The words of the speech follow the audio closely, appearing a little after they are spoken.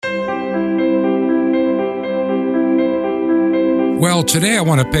Well, today I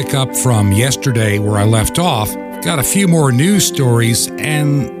want to pick up from yesterday where I left off. Got a few more news stories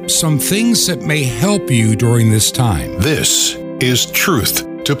and some things that may help you during this time. This is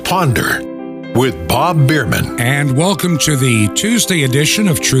Truth to Ponder with Bob Bierman. And welcome to the Tuesday edition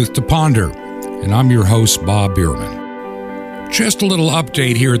of Truth to Ponder. And I'm your host, Bob Bierman. Just a little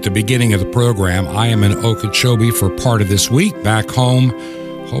update here at the beginning of the program. I am in Okeechobee for part of this week. Back home,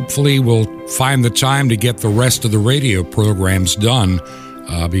 hopefully we'll find the time to get the rest of the radio programs done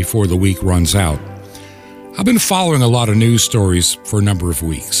before the week runs out. I've been following a lot of news stories for a number of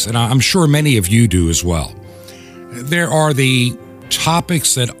weeks, and I'm sure many of you do as well. There are the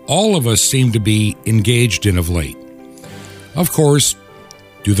topics that all of us seem to be engaged in of late. Of course,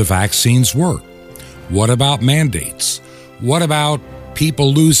 do the vaccines work? What about mandates? What about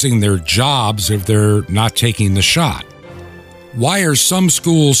people losing their jobs if they're not taking the shot? Why are some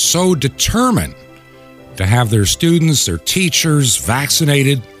schools so determined to have their students, their teachers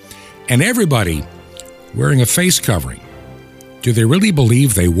vaccinated, and everybody wearing a face covering? Do they really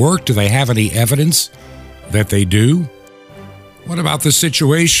believe they work? Do they have any evidence that they do? What about the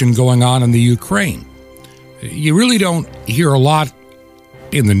situation going on in the Ukraine? You really don't hear a lot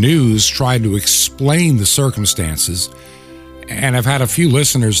in the news trying to explain the circumstances, and I've had a few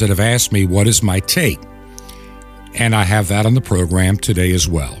listeners that have asked me what is my take, and I have that on the program today as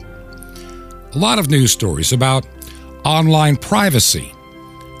well. A lot of news stories about online privacy,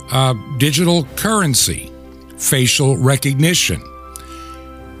 digital currency, facial recognition.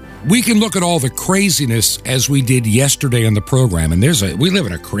 We can look at all the craziness as we did yesterday on the program, and we live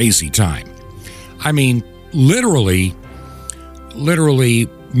in a crazy time. I mean, literally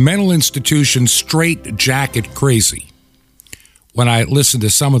mental institution straight jacket crazy. When I listen to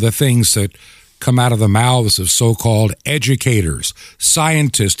some of the things that come out of the mouths of so-called educators,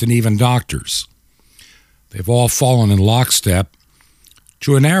 scientists, and even doctors, they've all fallen in lockstep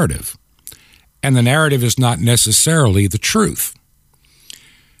to a narrative. And the narrative is not necessarily the truth.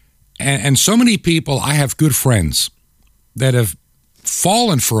 And so many people, I have good friends that have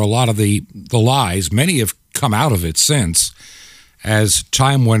fallen for a lot of the lies. Many have come out of it since, as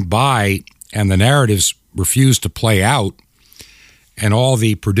time went by and the narratives refused to play out and all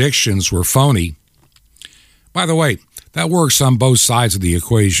the predictions were phony. By the way, that works on both sides of the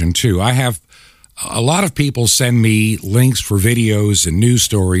equation too. I have a lot of people send me links for videos and news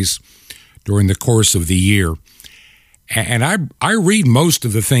stories during the course of the year. And I read most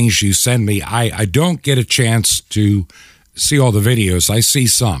of the things you send me. I don't get a chance to see all the videos. I see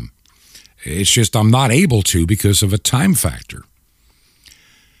some. It's just I'm not able to because of a time factor.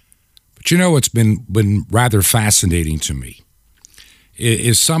 But you know what's been rather fascinating to me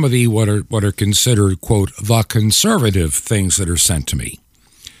is some of the what are considered, quote, the conservative things that are sent to me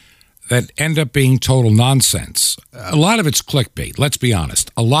that end up being total nonsense. A lot of it's clickbait, let's be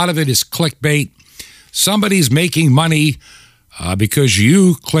honest. A lot of it is clickbait. Somebody's making money because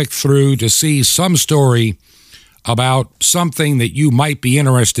you click through to see some story about something that you might be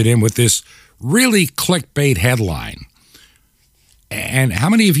interested in with this really clickbait headline. And how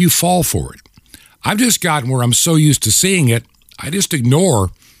many of you fall for it? I've just gotten where I'm so used to seeing it, I just ignore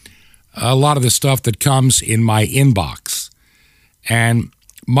a lot of the stuff that comes in my inbox. And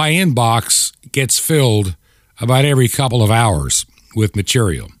my inbox gets filled about every couple of hours with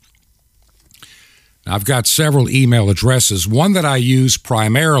material. Now, I've got several email addresses. One that I use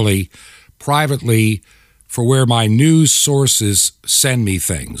primarily privately for where my news sources send me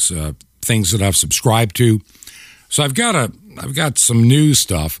things, things that I've subscribed to. So I've got some news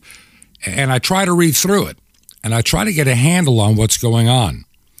stuff, and I try to read through it, and I try to get a handle on what's going on.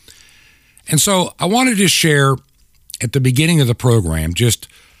 And so I wanted to share at the beginning of the program, just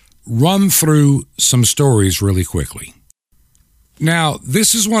run through some stories really quickly. Now,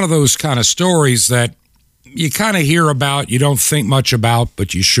 this is one of those kind of stories that you kind of hear about, you don't think much about,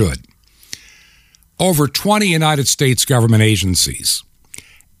 but you should. Over 20 United States government agencies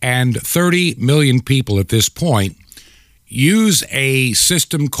and 30 million people at this point use a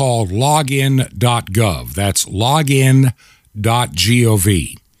system called login.gov. That's login.gov.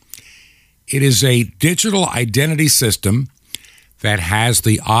 It is a digital identity system that has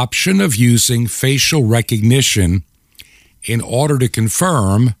the option of using facial recognition in order to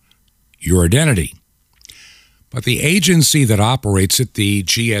confirm your identity. But the agency that operates it, the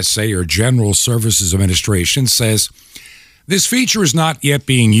GSA, or General Services Administration, says this feature is not yet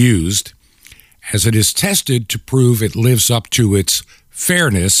being used as it is tested to prove it lives up to its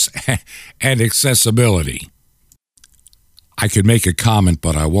fairness and accessibility. I could make a comment,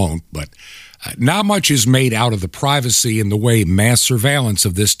 but I won't. But not much is made out of the privacy and the way mass surveillance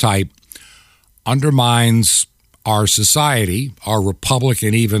of this type undermines our society, our republic,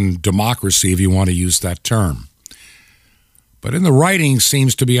 and even democracy, if you want to use that term. But in the writing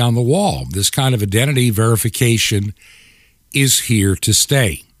seems to be on the wall. This kind of identity verification is here to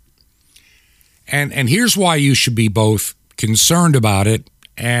stay. And here's why you should be both concerned about it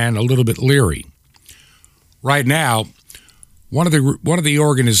and a little bit leery. Right now, one of the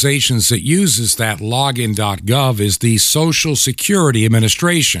organizations that uses that login.gov is the Social Security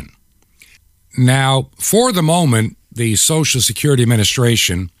Administration. Now, for the moment, the Social Security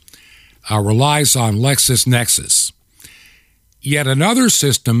Administration relies on LexisNexis. Yet another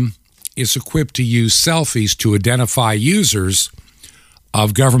system is equipped to use selfies to identify users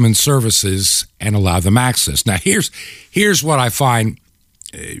of government services and allow them access. Now, here's what I find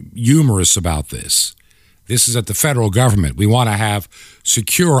humorous about this. This is at the federal government. We want to have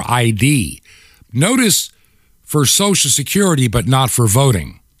secure ID. Notice for Social Security, but not for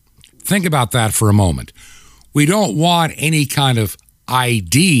voting. Think about that for a moment. We don't want any kind of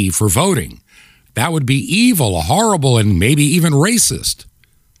ID for voting. That would be evil, horrible, and maybe even racist.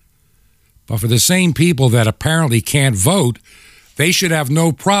 But for the same people that apparently can't vote, they should have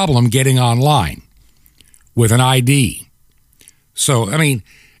no problem getting online with an ID. So, I mean,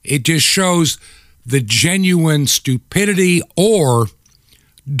 it just shows the genuine stupidity or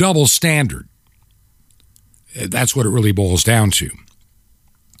double standard. That's what it really boils down to.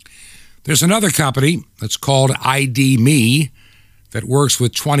 There's another company that's called ID.me that works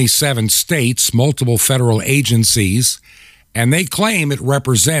with 27 states, multiple federal agencies, and they claim it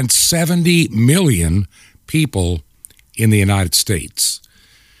represents 70 million people in the United States.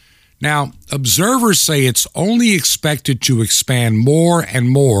 Now, observers say it's only expected to expand more and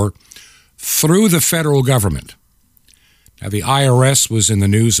more through the federal government. Now, the IRS was in the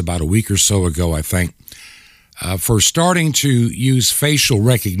news about a week or so ago, I think, for starting to use facial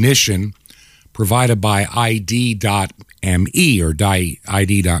recognition provided by ID.me or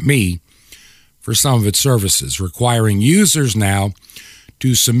ID.me for some of its services, requiring users now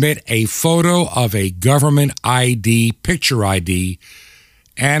to submit a photo of a government ID, picture ID,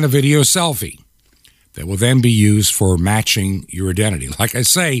 and a video selfie that will then be used for matching your identity. Like I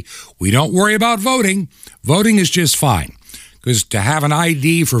say, we don't worry about voting. Voting is just fine, because to have an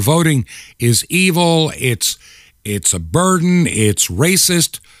ID for voting is evil, it's a burden, it's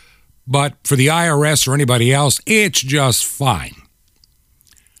racist, but for the IRS or anybody else, it's just fine.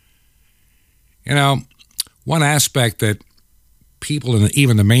 You know, one aspect that people in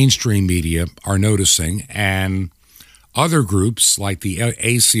even the mainstream media are noticing, and other groups like the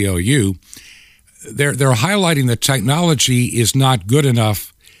ACLU, they're highlighting that technology is not good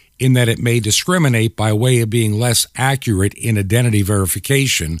enough in that it may discriminate by way of being less accurate in identity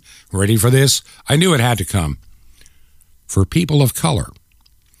verification. Ready for this? I knew it had to come. For people of color.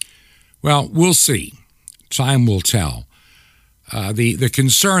 Well, we'll see. Time will tell. The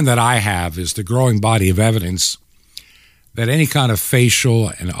concern that I have is the growing body of evidence that any kind of facial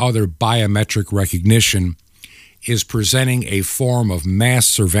and other biometric recognition is presenting a form of mass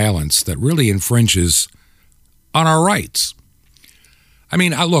surveillance that really infringes on our rights. I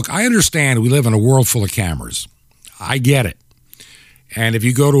mean, look, I understand we live in a world full of cameras. I get it. And if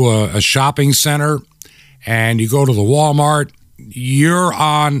you go to a shopping center and you go to the Walmart, you're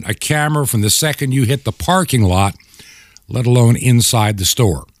on a camera from the second you hit the parking lot, let alone inside the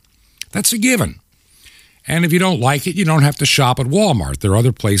store. That's a given. And if you don't like it, you don't have to shop at Walmart. There are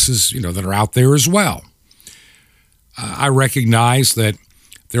other places, that are out there as well. I recognize that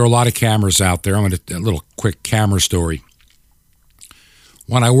there are a lot of cameras out there. I'm going to a little quick camera story.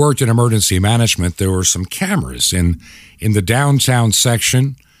 When I worked in emergency management, there were some cameras in the downtown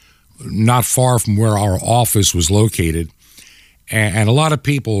section, not far from where our office was located. And a lot of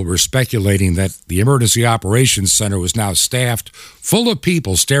people were speculating that the Emergency Operations Center was now staffed full of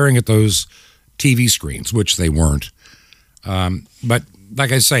people staring at those TV screens, which they weren't. But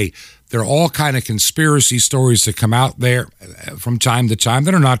like I say, there are all kind of conspiracy stories that come out there from time to time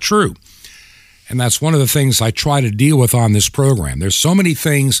that are not true. And that's one of the things I try to deal with on this program. There's so many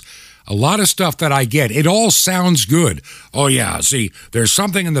things, a lot of stuff that I get. It all sounds good. Oh, yeah, see, there's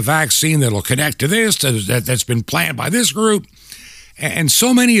something in the vaccine that'll connect to this, that's been planned by this group. And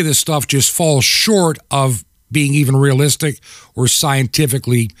so many of this stuff just falls short of being even realistic or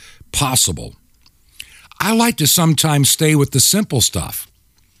scientifically possible. I like to sometimes stay with the simple stuff.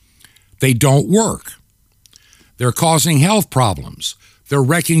 They don't work. They're causing health problems. They're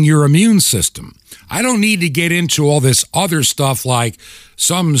wrecking your immune system. I don't need to get into all this other stuff like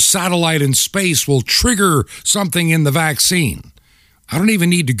some satellite in space will trigger something in the vaccine. I don't even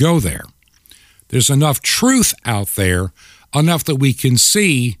need to go there. There's enough truth out there, enough that we can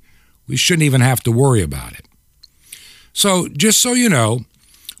see we shouldn't even have to worry about it. So just so you know,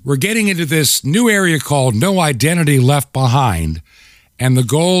 we're getting into this new area called No Identity Left Behind, and the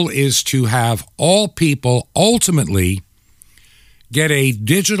goal is to have all people ultimately get a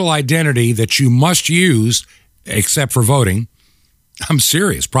digital identity that you must use, except for voting. I'm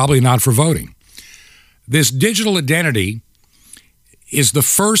serious, probably not for voting. This digital identity is the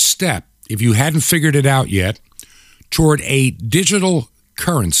first step, if you hadn't figured it out yet, toward a digital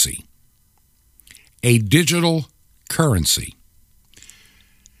currency. A digital currency.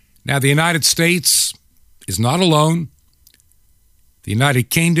 Now, the United States is not alone. The United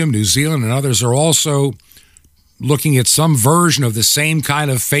Kingdom, New Zealand, and others are also looking at some version of the same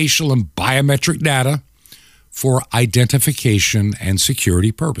kind of facial and biometric data for identification and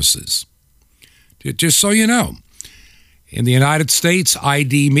security purposes. Just so you know, in the United States,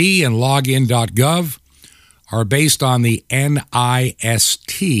 ID.me and login.gov are based on the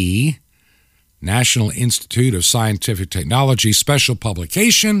NIST, National Institute of Scientific Technology, special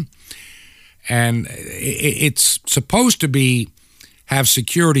publication, and it's supposed to have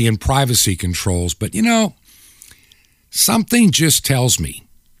security and privacy controls, but you know, something just tells me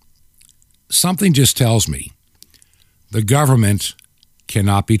the government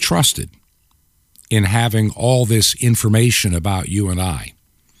cannot be trusted in having all this information about you and I.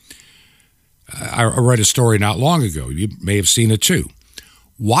 I read a story not long ago. You may have seen it too.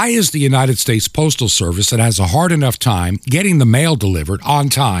 Why is the United States Postal Service, that has a hard enough time getting the mail delivered on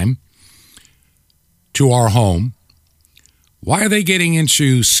time to our home, why are they getting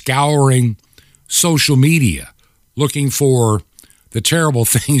into scouring social media, looking for the terrible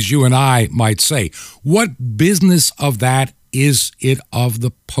things you and I might say? What business of that is it of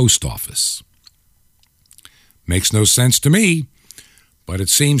the post office? Makes no sense to me, but it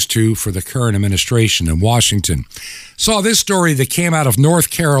seems to for the current administration in Washington. Saw this story that came out of North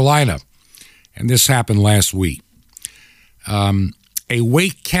Carolina, and this happened last week. A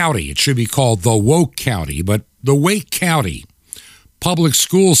Wake County, it should be called the Woke County, but the Wake County public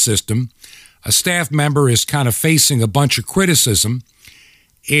school system, a staff member is kind of facing a bunch of criticism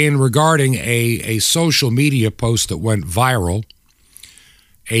regarding a social media post that went viral,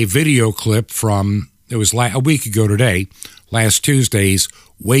 a video clip from, it was a week ago today, last Tuesday's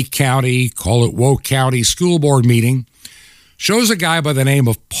Wake County, call it Woke County School Board meeting, shows a guy by the name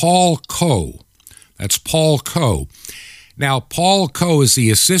of Paul Coe. That's Paul Coe. Now, Paul Coe is the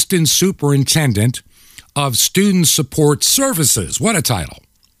Assistant Superintendent of Student Support Services. What a title.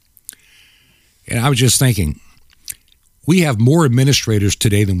 And I was just thinking, we have more administrators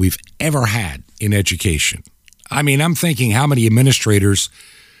today than we've ever had in education. I mean, I'm thinking how many administrators.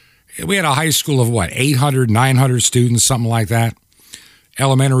 We had a high school of 800, 900 students, something like that.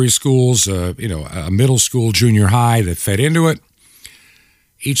 Elementary schools, a middle school, junior high that fed into it.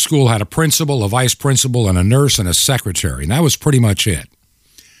 Each school had a principal, a vice principal, and a nurse and a secretary, and that was pretty much it.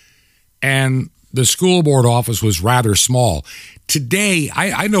 And the school board office was rather small. Today,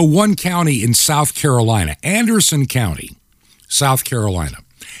 I know one county in South Carolina, Anderson County, South Carolina,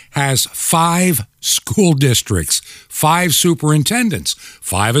 has 5 school districts, 5 superintendents,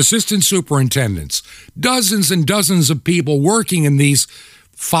 5 assistant superintendents, dozens and dozens of people working in these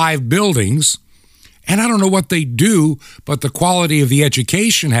 5 buildings. And I don't know what they do, but the quality of the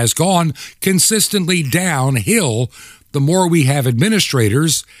education has gone consistently downhill the more we have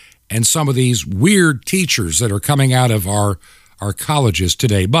administrators and some of these weird teachers that are coming out of our colleges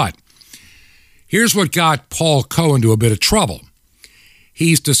today. But here's what got Paul Coe into a bit of trouble.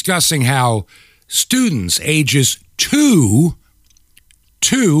 He's discussing how students ages 2,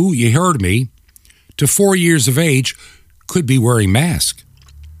 you heard me, to 4 years of age could be wearing masks.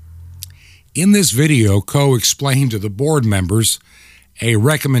 In this video, Coe explained to the board members a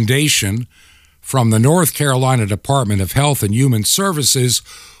recommendation from the North Carolina Department of Health and Human Services,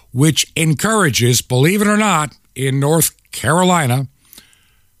 which encourages, believe it or not, in North Carolina,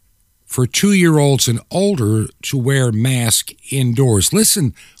 for 2-year-olds and older to wear masks indoors.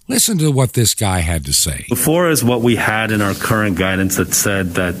 Listen to what this guy had to say. Before is what we had in our current guidance that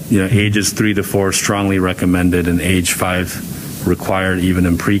said that ages 3 to 4 strongly recommended and age 5 required even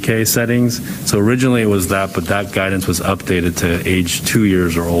in pre-K settings. So originally it was that, but that guidance was updated to age 2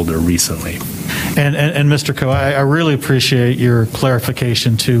 years or older recently. And Mr. Coe, I really appreciate your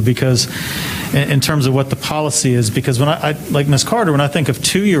clarification too, because in terms of what the policy is, because when I like Ms. Carter, when I think of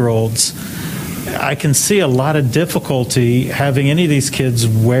 2-year-olds, I can see a lot of difficulty having any of these kids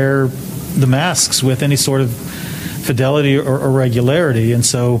wear the masks with any sort of fidelity or regularity. And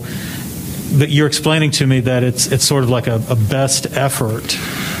so, but you're explaining to me that it's sort of like a best effort.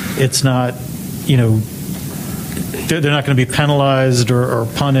 It's not, they're not going to be penalized or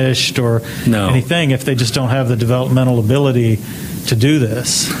punished or No. anything if they just don't have the developmental ability to do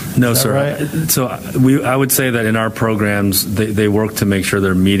this. No, Is that sir. right? So I would say that in our programs, they work to make sure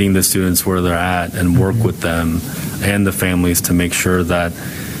they're meeting the students where they're at and work with them and the families to make sure that,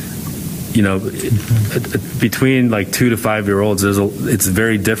 between like 2 to 5 year olds, it's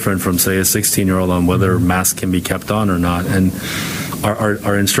very different from, say, a 16-year-old on whether masks can be kept on or not. And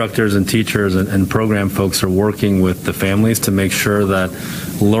our instructors and teachers and program folks are working with the families to make sure that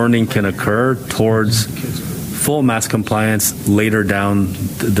learning can occur towards full mask compliance later down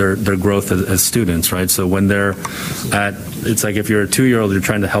their growth as students, right? So when they're it's like if you're a 2-year-old, you're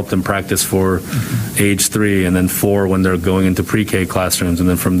trying to help them practice for age 3 and then 4 when they're going into pre-K classrooms. And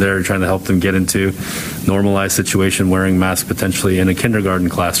then from there, you're trying to help them get into normalized situation, wearing masks potentially in a kindergarten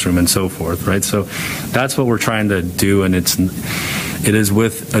classroom and so forth, right? So that's what we're trying to do. And it is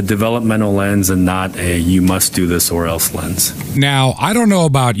with a developmental lens and not a you must do this or else lens. Now, I don't know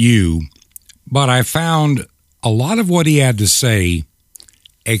about you, but I found a lot of what he had to say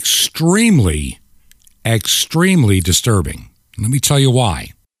extremely disturbing. Let me tell you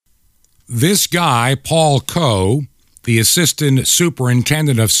why. This guy, Paul Coe, the Assistant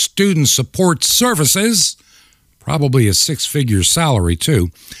Superintendent of Student Support Services, probably a 6-figure salary too,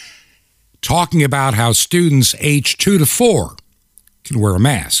 talking about how students age 2 to 4 can wear a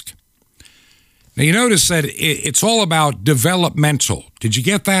mask. Now, you notice that it's all about developmental. Did you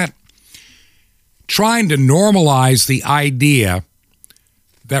get that? Trying to normalize the idea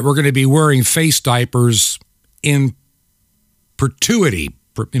that we're going to be wearing face diapers in perpetuity,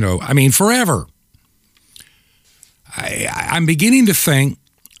 forever. I'm beginning to think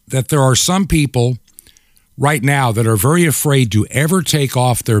that there are some people right now that are very afraid to ever take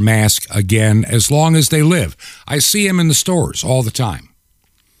off their mask again as long as they live. I see them in the stores all the time.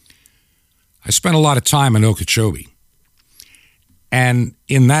 I spent a lot of time in Okeechobee. And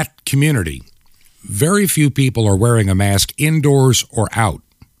in that community, very few people are wearing a mask indoors or out.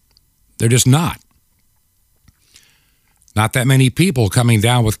 They're just not. Not that many people coming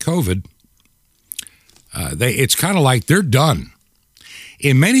down with COVID. It's kind of like they're done.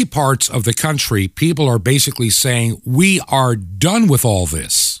 In many parts of the country, people are basically saying, we are done with all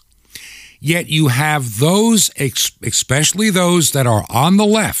this. Yet you have those, especially those that are on the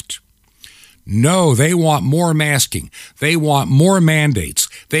left. No, they want more masking. They want more mandates.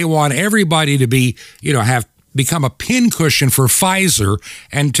 They want everybody to be, become a pincushion for Pfizer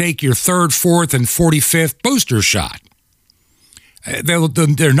and take your 3rd, 4th, and 45th booster shot.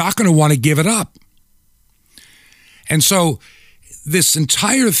 They're not going to want to give it up. And so this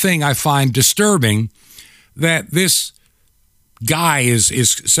entire thing I find disturbing, that this guy is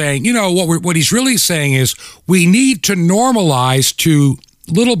saying, what he's really saying is we need to normalize to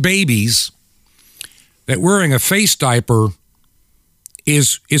little babies that wearing a face diaper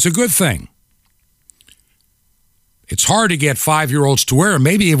is a good thing. It's hard to get 5-year-olds to wear it.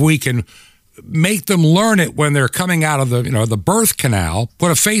 Maybe if we can make them learn it when they're coming out of the birth canal, put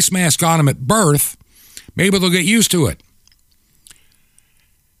a face mask on them at birth, maybe they'll get used to it.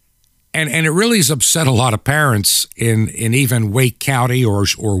 And it really has upset a lot of parents in even Wake County or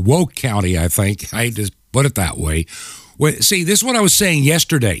Woke County, I think. I just put it that way. See, this is what I was saying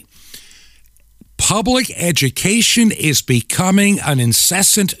yesterday. Public education is becoming an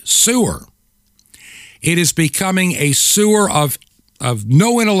incessant sewer. It is becoming a sewer of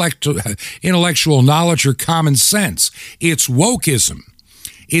no intellectual knowledge or common sense. It's wokeism.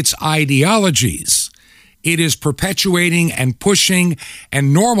 It's ideologies. It is perpetuating and pushing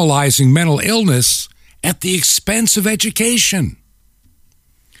and normalizing mental illness at the expense of education.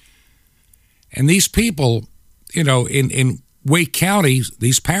 And these people, in Wake County,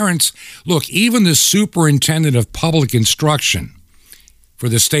 these parents, look, even the superintendent of public instruction for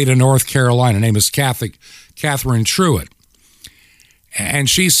the state of North Carolina, her name is Catherine Truitt, and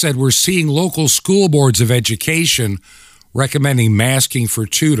she said we're seeing local school boards of education recommending masking for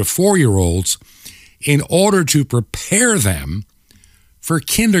 2 to 4-year-olds in order to prepare them for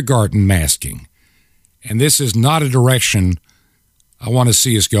kindergarten masking. And this is not a direction I want to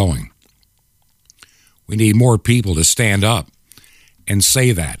see us going. We need more people to stand up and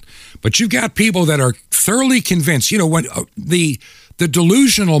say that. But you've got people that are thoroughly convinced, when the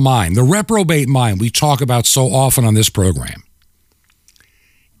delusional mind, the reprobate mind we talk about so often on this program,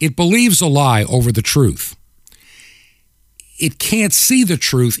 it believes a lie over the truth. It can't see the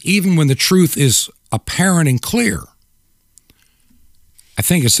truth even when the truth is apparent and clear. I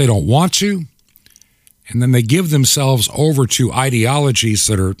think it's they don't want to, and then they give themselves over to ideologies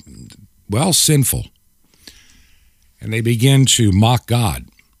that are, sinful. And they begin to mock God.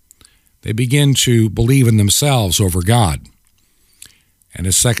 They begin to believe in themselves over God. And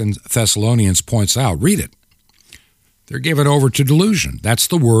as 2 Thessalonians points out, read it. They're given over to delusion. That's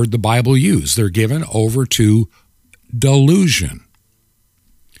the word the Bible used. They're given over to delusion.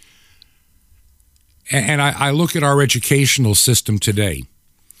 And I look at our educational system today,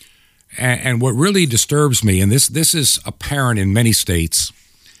 and what really disturbs me, and this is apparent in many states,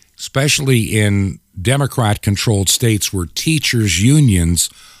 especially in Democrat-controlled states where teachers' unions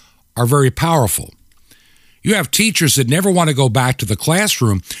are very powerful. You have teachers that never want to go back to the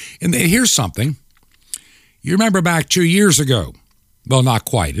classroom. And here's something. You remember back 2 years ago. Well, not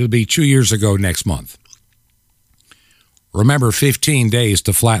quite. It'll be 2 years ago next month. Remember 15 days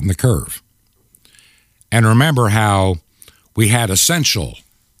to flatten the curve. And remember how we had essential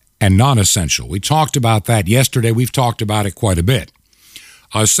and non-essential. We talked about that yesterday. We've talked about it quite a bit.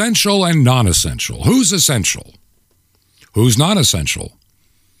 Essential and non-essential. Who's essential? Who's non-essential?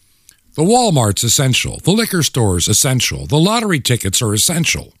 The Walmart's essential. The liquor store's essential. The lottery tickets are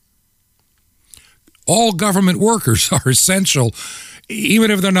essential. All government workers are essential,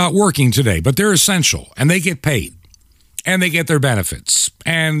 even if they're not working today, but they're essential, and they get paid, and they get their benefits,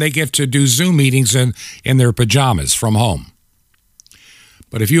 and they get to do Zoom meetings in their pajamas from home.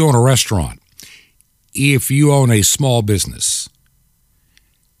 But if you own a restaurant, if you own a small business,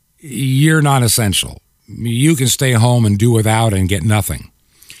 you're not essential. You can stay home and do without and get nothing.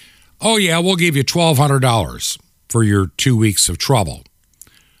 Oh, yeah, we'll give you $1,200 for your 2 weeks of trouble.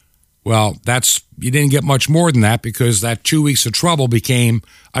 Well, you didn't get much more than that because that 2 weeks of trouble became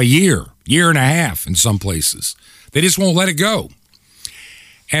a year and a half in some places. They just won't let it go.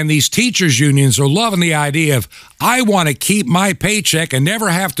 And these teachers' unions are loving the idea of, I want to keep my paycheck and never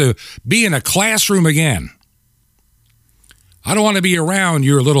have to be in a classroom again. I don't want to be around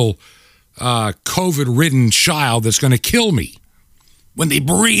your little COVID-ridden child that's going to kill me when they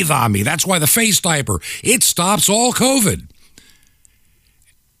breathe on me. That's why the face diaper, it stops all COVID.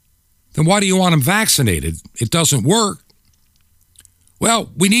 Then why do you want them vaccinated? It doesn't work. Well,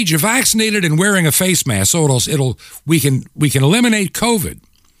 we need you vaccinated and wearing a face mask so we can eliminate COVID.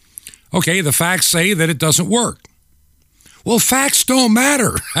 Okay, the facts say that it doesn't work. Well, facts don't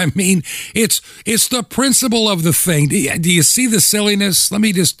matter. I mean, it's the principle of the thing. Do you see the silliness? Let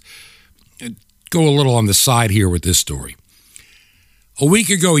me just go a little on the side here with this story. A week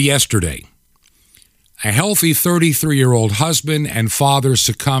ago yesterday, a healthy 33-year-old husband and father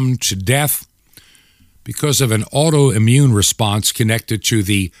succumbed to death because of an autoimmune response connected to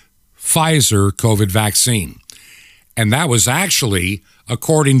the Pfizer COVID vaccine. And that was actually,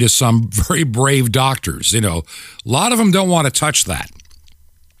 according to some very brave doctors. A lot of them don't want to touch that.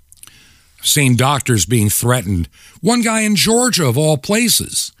 I've seen doctors being threatened. One guy in Georgia, of all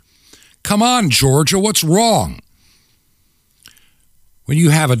places. Come on, Georgia, what's wrong? When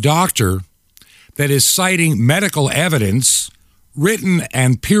you have a doctor that is citing medical evidence, written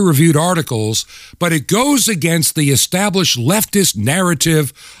and peer-reviewed articles, but it goes against the established leftist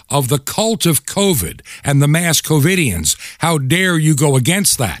narrative of the cult of COVID and the mass COVIDians. How dare you go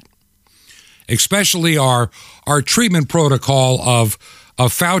against that? Especially our treatment protocol of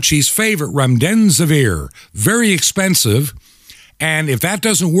Fauci's favorite, remdesivir, very expensive, and if that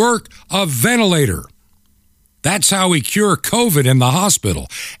doesn't work, a ventilator. That's how we cure COVID in the hospital.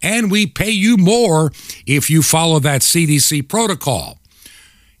 And we pay you more if you follow that CDC protocol.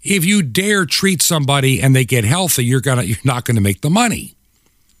 If you dare treat somebody and they get healthy, you're not going to make the money.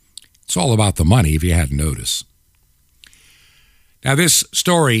 It's all about the money, if you hadn't noticed. Now, this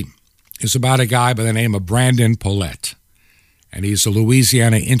story is about a guy by the name of Brandon Paulette. And he's a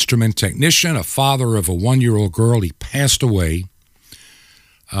Louisiana instrument technician, a father of a 1-year-old girl. He passed away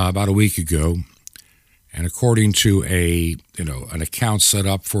about a week ago. And according to an account set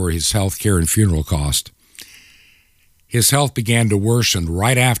up for his health care and funeral cost, his health began to worsen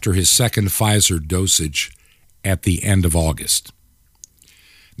right after his second Pfizer dosage at the end of August.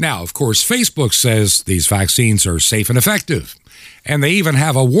 Now, of course, Facebook says these vaccines are safe and effective. And they even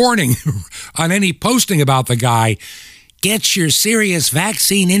have a warning on any posting about the guy. Get your serious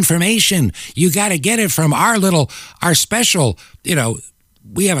vaccine information. You got to get it from our special,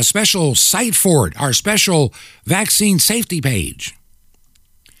 we have a special site for it, our special vaccine safety page.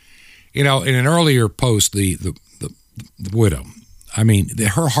 In an earlier post, the widow,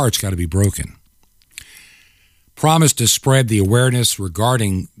 her heart's got to be broken, promised to spread the awareness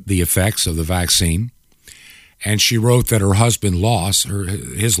regarding the effects of the vaccine. And she wrote that her husband's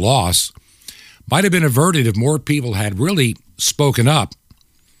loss might have been averted if more people had really spoken up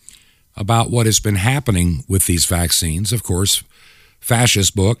about what has been happening with these vaccines. Of course,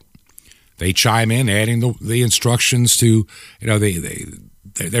 Fascist Book, they chime in, adding the instructions to,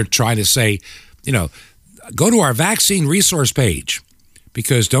 they're trying to say, go to our vaccine resource page,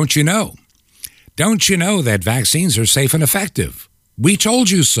 because don't you know that vaccines are safe and effective? We told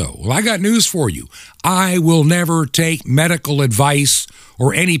you so. Well, I got news for you. I will never take medical advice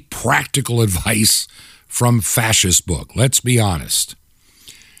or any practical advice from fascist book. Let's be honest.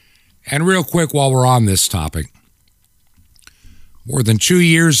 And real quick, while we're on this topic, more than 2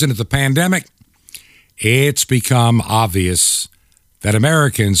 years into the pandemic, it's become obvious that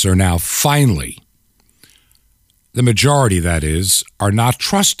Americans are now finally, the majority that is, are not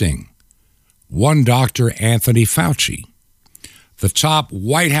trusting one Dr. Anthony Fauci, the top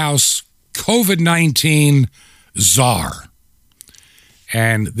White House COVID-19 czar.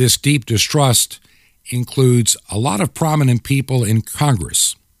 And this deep distrust includes a lot of prominent people in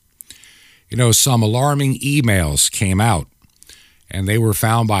Congress. Some alarming emails came out, and they were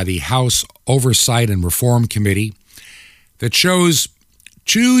found by the House Oversight and Reform Committee, that shows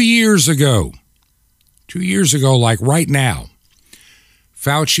 2 years ago, like right now,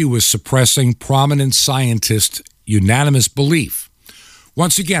 Fauci was suppressing prominent scientists' unanimous belief.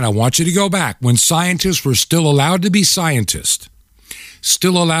 Once again, I want you to go back when scientists were still allowed to be scientists,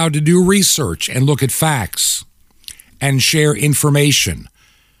 still allowed to do research and look at facts and share information,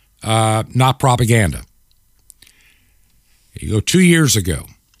 not propaganda. You go 2 years ago,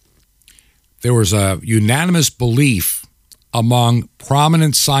 there was a unanimous belief among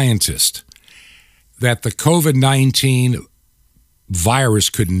prominent scientists that the COVID-19 virus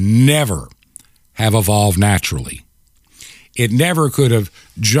could never have evolved naturally. It never could have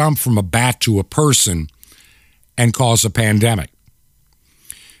jumped from a bat to a person and caused a pandemic.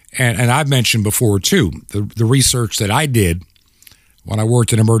 And I've mentioned before, too, the research that I did when I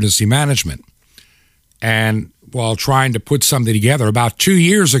worked in emergency management. And while trying to put something together about 2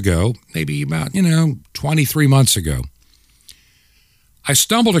 years ago, maybe about, 23 months ago, I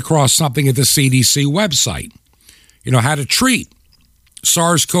stumbled across something at the CDC website, how to treat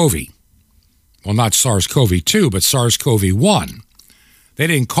SARS-CoV. Well, not SARS-CoV-2, but SARS-CoV-1. They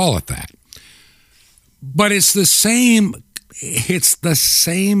didn't call it that. But it's the same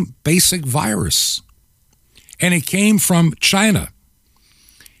basic virus. And it came from China.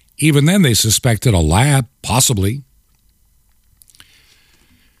 Even then, they suspected a lab, possibly.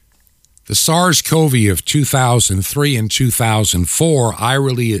 The SARS-CoV of 2003 and 2004,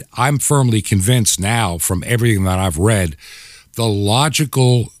 I'm firmly convinced now from everything that I've read, the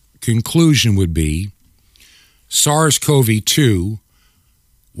logical conclusion would be SARS-CoV-2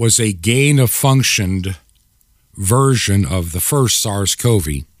 was a gain-of-functioned version of the first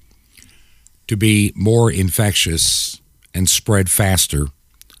SARS-CoV to be more infectious and spread faster.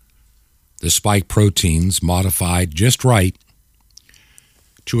 The spike proteins modified just right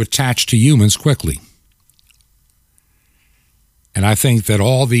to attach to humans quickly. And I think that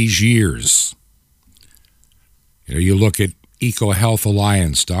all these years, you look at EcoHealth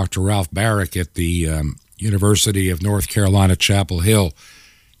Alliance, Dr. Ralph Barrick at the University of North Carolina, Chapel Hill,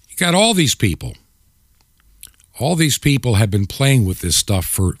 you got all these people. All these people have been playing with this stuff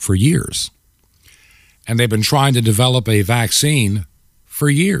for years. And they've been trying to develop a vaccine for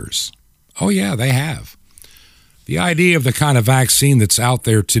years. Oh, yeah, they have. The idea of the kind of vaccine that's out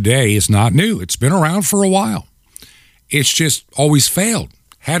there today is not new. It's been around for a while. It's just always failed,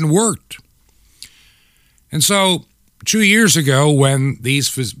 hadn't worked. And so 2 years ago, when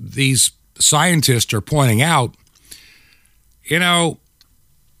these scientists are pointing out,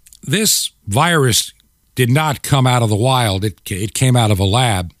 this virus did not come out of the wild. It came out of a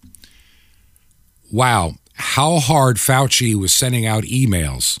lab. Wow, how hard Fauci was sending out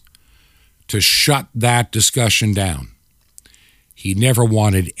emails to shut that discussion down. He never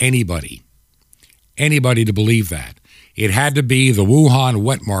wanted anybody to believe that. It had to be the Wuhan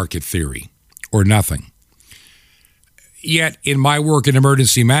wet market theory or nothing. Yet, in my work in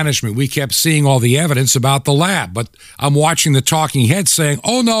emergency management, we kept seeing all the evidence about the lab. But I'm watching the talking heads saying,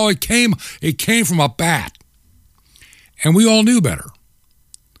 oh, no, it came from a bat. And we all knew better.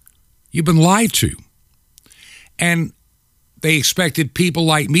 You've been lied to. And they expected people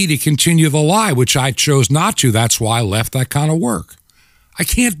like me to continue the lie, which I chose not to. That's why I left that kind of work. I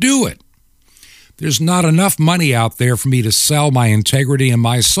can't do it. There's not enough money out there for me to sell my integrity and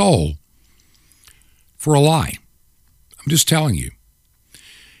my soul for a lie. I'm just telling you.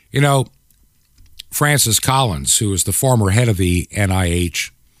 Francis Collins, who was the former head of the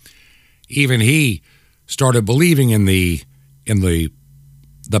NIH, even he started believing in the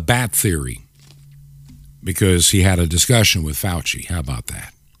bat theory because he had a discussion with Fauci. How about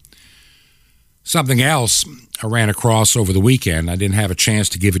that? Something else I ran across over the weekend, I didn't have a chance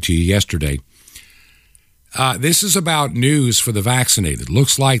to give it to you yesterday. This is about news for the vaccinated.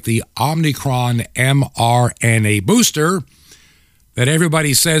 Looks like the Omicron mRNA booster that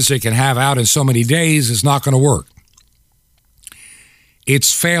everybody says they can have out in so many days is not going to work.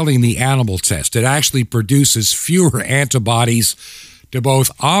 It's failing the animal test. It actually produces fewer antibodies to both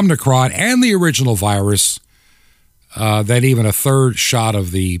Omicron and the original virus than even a third shot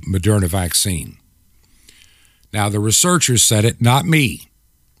of the Moderna vaccine. Now, the researchers said it, not me.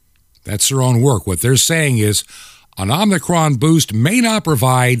 That's their own work. What they're saying is an Omicron boost may not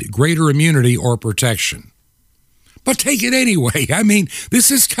provide greater immunity or protection. But take it anyway. I mean,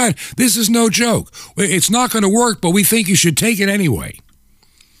 this is no joke. It's not going to work, but we think you should take it anyway.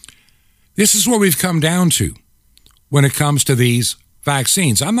 This is what we've come down to when it comes to these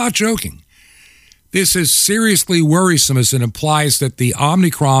vaccines. I'm not joking. This is seriously worrisome as it implies that the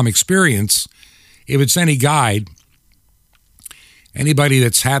Omicron experience, if it's any guide, anybody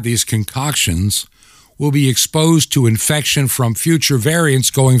that's had these concoctions will be exposed to infection from future variants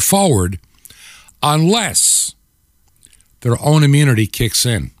going forward unless their own immunity kicks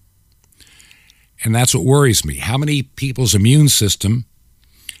in. And that's what worries me. How many people's immune system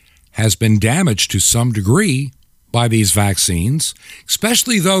has been damaged to some degree by these vaccines,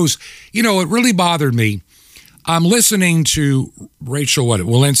 especially those, it really bothered me. I'm listening to Rachel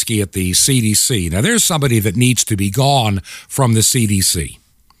Walensky at the CDC. Now, there's somebody that needs to be gone from the CDC.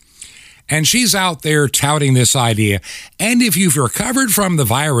 And she's out there touting this idea. And if you've recovered from the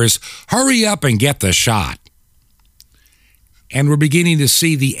virus, hurry up and get the shot. And we're beginning to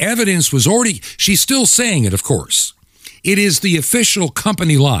see the evidence was already, she's still saying it, of course. It is the official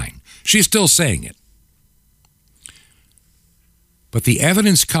company line. She's still saying it. But the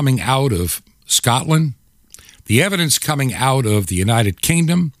evidence coming out of Scotland, the evidence coming out of the United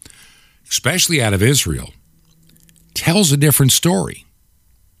Kingdom, especially out of Israel, tells a different story.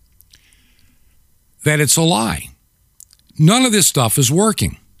 That it's a lie. None of this stuff is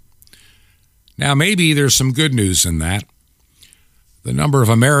working. Now, maybe there's some good news in that. The number of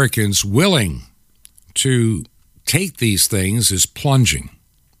Americans willing to take these things is plunging.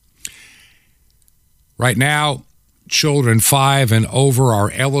 Right now, children 5 and over are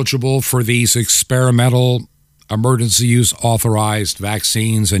eligible for these experimental emergency use authorized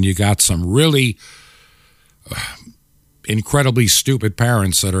vaccines, and you got some really incredibly stupid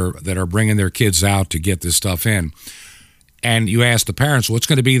parents that are bringing their kids out to get this stuff in. And you ask the parents, what's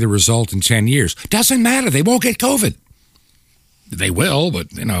going to be the result in 10 years? Doesn't matter. They won't get COVID. They will, but,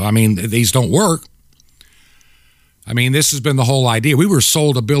 these don't work. This has been the whole idea. We were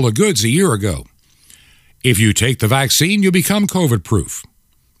sold a bill of goods a year ago. If you take the vaccine, you become COVID-proof.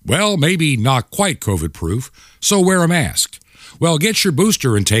 Well, maybe not quite COVID-proof, so wear a mask. Well, get your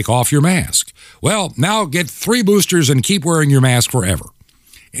booster and take off your mask. Well, now get 3 boosters and keep wearing your mask forever.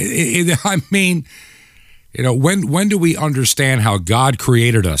 When do we understand how God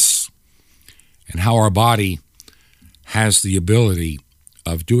created us and how our body has the ability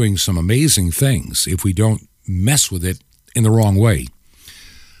of doing some amazing things if we don't mess with it in the wrong way?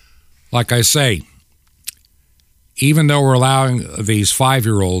 Like I say, even though we're allowing these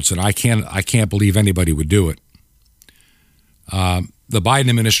 5-year-olds, and I can't believe anybody would do it, the Biden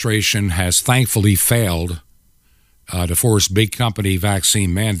administration has thankfully failed to force big company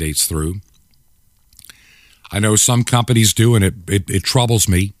vaccine mandates through. I know some companies do, and it troubles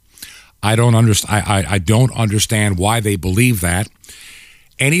me. I don't understand why they believe that.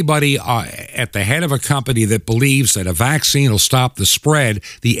 Anybody at the head of a company that believes that a vaccine will stop the spread,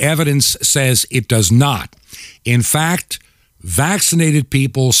 the evidence says it does not. In fact, vaccinated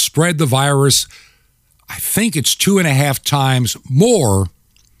people spread the virus, I think it's 2.5 times more,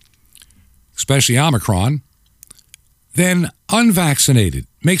 especially Omicron, than unvaccinated.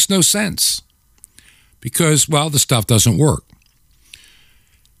 Makes no sense because, the stuff doesn't work.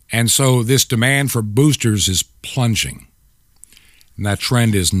 And so this demand for boosters is plunging. And that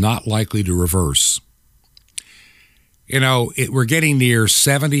trend is not likely to reverse. We're getting near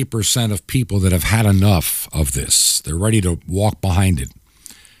 70% of people that have had enough of this. They're ready to walk behind it.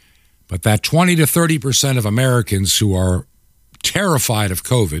 But that 20 to 30% of Americans who are terrified of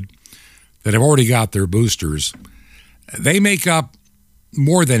COVID, that have already got their boosters, they make up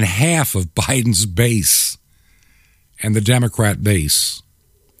more than half of Biden's base and the Democrat base.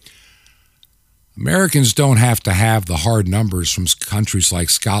 Americans don't have to have the hard numbers from countries like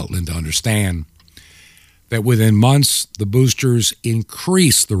Scotland to understand that within months, the boosters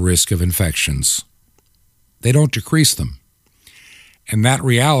increase the risk of infections. They don't decrease them. And that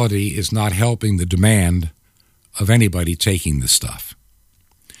reality is not helping the demand of anybody taking this stuff.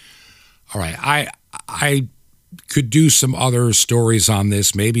 All right, I could do some other stories on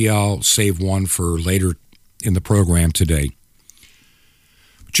this. Maybe I'll save one for later in the program today.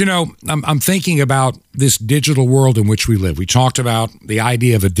 But, you know, I'm thinking about this digital world in which we live. We talked about the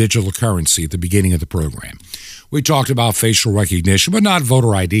idea of a digital currency at the beginning of the program. We talked about facial recognition, but not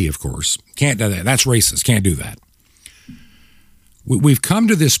voter ID, of course. Can't do that. That's racist. Can't do that. We've come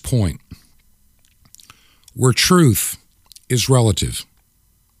to this point where truth is relative,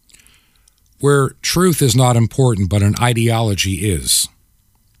 where truth is not important, but an ideology is.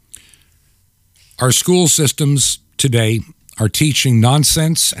 Our school systems today are teaching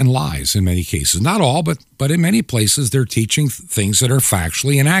nonsense and lies in many cases. Not all, but in many places they're teaching things that are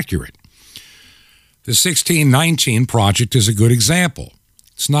factually inaccurate. The 1619 Project is a good example.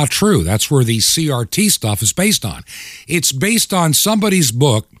 It's not true. That's where the CRT stuff is based on. It's based on somebody's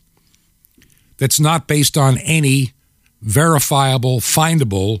book that's not based on any verifiable,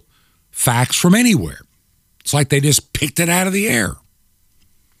 findable facts from anywhere. It's like they just picked it out of the air.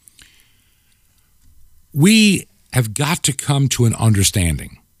 We have got to come to an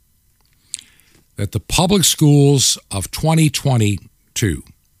understanding that the public schools of 2022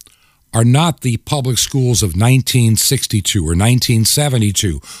 are not the public schools of 1962 or 1972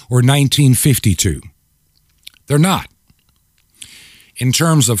 or 1952. They're not. In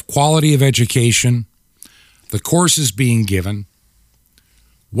terms of quality of education, the courses being given,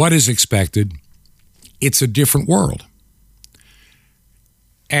 what is expected, it's a different world.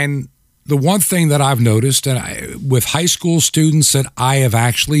 And the one thing that I've noticed with high school students that I have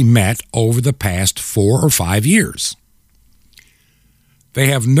actually met over the past 4 or 5 years, they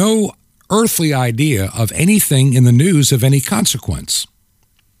have no earthly idea of anything in the news of any consequence.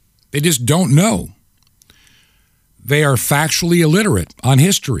 They just don't know. They are factually illiterate on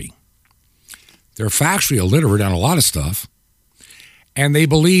history. They're factually illiterate on a lot of stuff, and they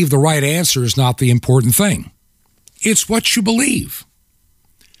believe the right answer is not the important thing. It's what you believe.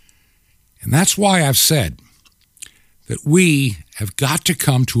 And that's why I've said that we have got to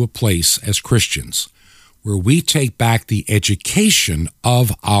come to a place as Christians where we take back the education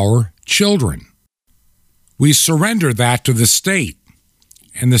of our children. We surrender that to the state,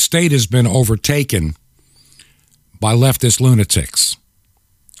 and the state has been overtaken by leftist lunatics.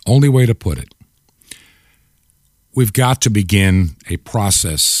 Only way to put it. We've got to begin a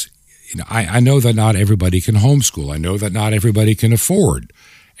process. You know, I know that not everybody can homeschool. I know that not everybody can afford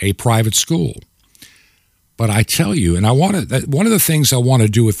a private school. But I tell you, and one of the things I want to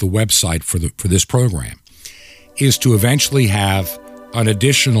do with the website for this program is to eventually have an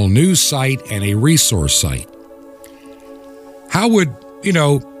additional news site and a resource site. How would,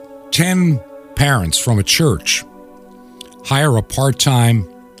 10 parents from a church hire a part-time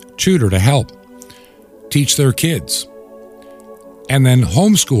tutor to help teach their kids and then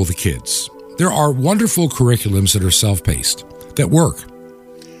homeschool the kids? There are wonderful curriculums that are self-paced, that work.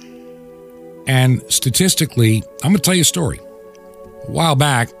 And statistically, I'm going to tell you a story. A while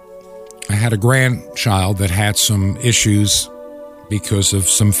back, I had a grandchild that had some issues because of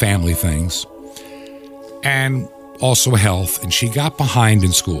some family things and also health, and she got behind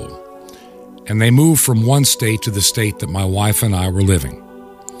in school. And they moved from one state to the state that my wife and I were living.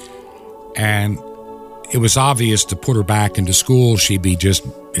 And it was obvious to put her back into school, she'd be just,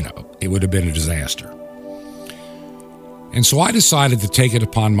 it would have been a disaster. And so I decided to take it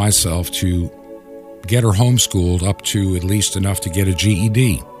upon myself to get her homeschooled up to at least enough to get a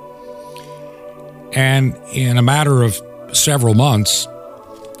GED. And in a matter of several months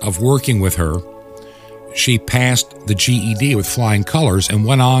of working with her, she passed the GED with flying colors and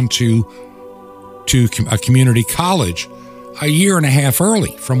went on to a community college a year and a half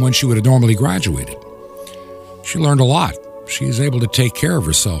early from when she would have normally graduated. She learned a lot. She is able to take care of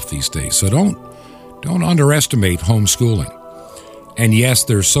herself these days. So don't underestimate homeschooling. And yes,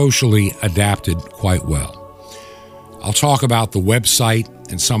 they're socially adapted quite well. I'll talk about the website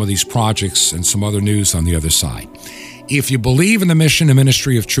and some of these projects and some other news on the other side. If you believe in the mission and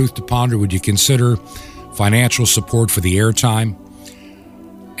ministry of Truth to Ponder, would you consider financial support for the airtime?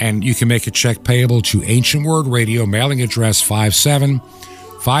 And you can make a check payable to Ancient Word Radio, mailing address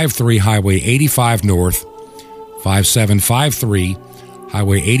 5753 Highway 85 North, 5753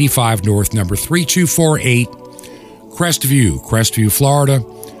 Highway 85 North, number 3248, Crestview, Florida,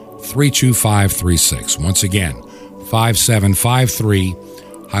 32536. Once again, 5753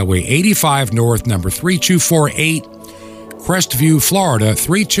 Highway 85 North, number 3248, Crestview, Florida,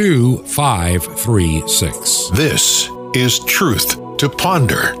 32536. This is Truth to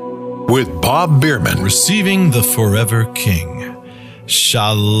Ponder with Bob Bierman. Receiving the Forever King.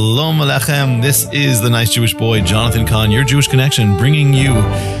 Shalom Alechem. This is the nice Jewish boy, Jonathan Cahn, your Jewish connection, bringing you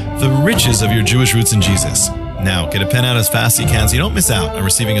the riches of your Jewish roots in Jesus. Now, get a pen out as fast as you can so you don't miss out on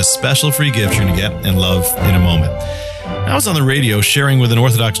receiving a special free gift you're going to get and love in a moment. I was on the radio sharing with an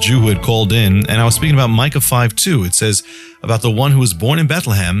Orthodox Jew who had called in, and I was speaking about Micah 5:2. It says about the one who was born in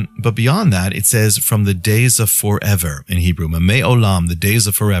Bethlehem, but beyond that, it says from the days of forever in Hebrew, Mamei Olam, the days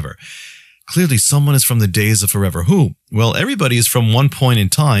of forever. Clearly, someone is from the days of forever. Who? Well, everybody is from one point in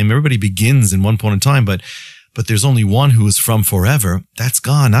time. Everybody begins in one point in time, but there's only one who is from forever. That's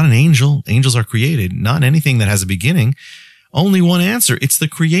God, not an angel. Angels are created, not anything that has a beginning. Only one answer. It's the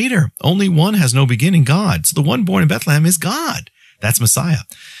Creator. Only one has no beginning, God. So the one born in Bethlehem is God. That's Messiah.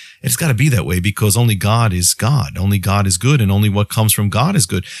 It's got to be that way because only God is God. Only God is good, and only what comes from God is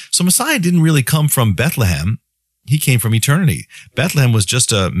good. So Messiah didn't really come from Bethlehem. He came from eternity. Bethlehem was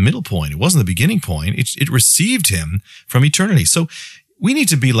just a middle point. It wasn't the beginning point. It received him from eternity. So we need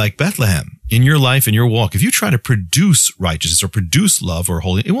to be like Bethlehem in your life, in your walk. If you try to produce righteousness or produce love or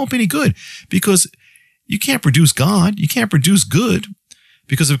holiness, it won't be any good because you can't produce God. You can't produce good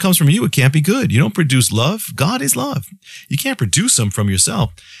because if it comes from you, it can't be good. You don't produce love. God is love. You can't produce him from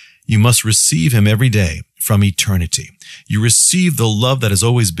yourself. You must receive him every day from eternity. You receive the love that has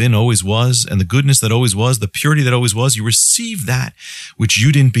always been, always was, and the goodness that always was, the purity that always was. You receive that which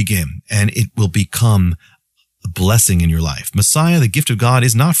you didn't begin, and it will become a blessing in your life. Messiah, the gift of God,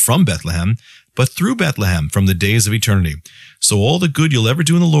 is not from Bethlehem, but through Bethlehem from the days of eternity. So all the good you'll ever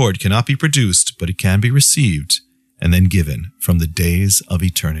do in the Lord cannot be produced, but it can be received and then given from the days of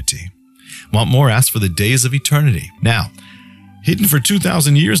eternity. Want more? Ask for the days of eternity. Now, hidden for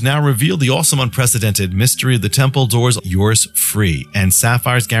 2,000 years, now revealed, the awesome, unprecedented mystery of the temple doors, yours free. And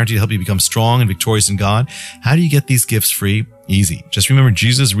Sapphire's guaranteed to help you become strong and victorious in God. How do you get these gifts free? Easy. Just remember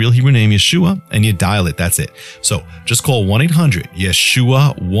Jesus' real Hebrew name, Yeshua, and you dial it. That's it. So just call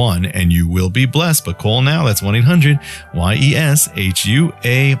 1-800-YESHUA-1 and you will be blessed. But call now. That's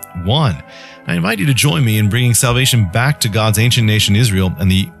 1-800-YESHUA-1. I invite you to join me in bringing salvation back to God's ancient nation, Israel,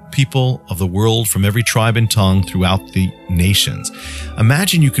 and the people of the world from every tribe and tongue throughout the nations.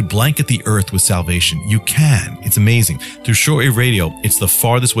 Imagine you could blanket the earth with salvation. You can. It's amazing. Through Shortwave Radio, it's the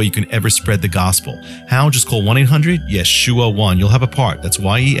farthest way you can ever spread the gospel. How? Just call 1-800-YESHUA-1. You'll have a part. That's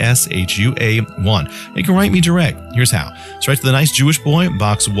YESHUA-1. You can write me direct. Here's how. It's right to the Nice Jewish Boy,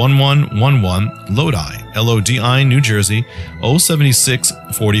 Box 1111, Lodi, Lodi, New Jersey,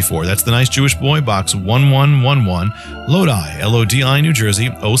 07644. That's the Nice Jewish Boy, Box 1111, Lodi, Lodi, New Jersey,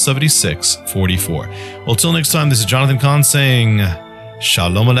 07644. Well, till next time, this is Jonathan Kahn saying,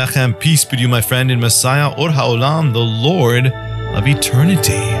 Shalom Aleichem, peace be to you, my friend, in Messiah, Or HaOlam, the Lord of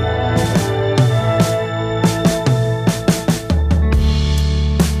eternity.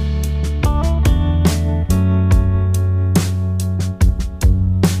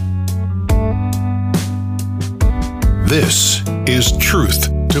 This is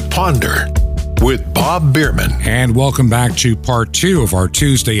Truth to Ponder with Bob Bierman. And welcome back to part 2 of our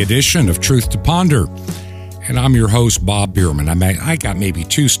Tuesday edition of Truth to Ponder. And I'm your host, Bob Bierman. I got maybe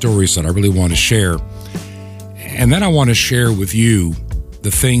 2 stories that I really want to share. And then I want to share with you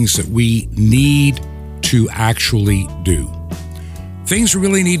the things that we need to actually do. Things we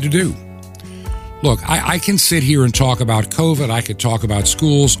really need to do. Look, I can sit here and talk about COVID. I could talk about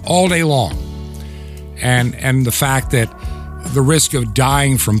schools all day long. And the fact that the risk of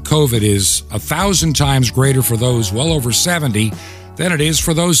dying from COVID is 1,000 times greater for those well over 70 than it is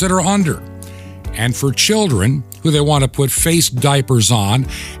for those that are under. And for children who they want to put face diapers on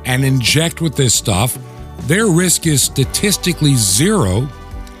and inject with this stuff, their risk is statistically 0,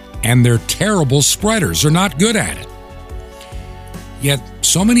 and they're terrible spreaders. They're not good at it. Yet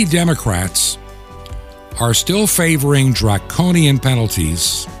so many Democrats are still favoring draconian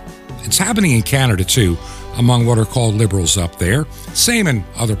penalties. It's happening in Canada, too, among what are called liberals up there. Same in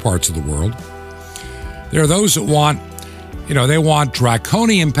other parts of the world. There are those that want, they want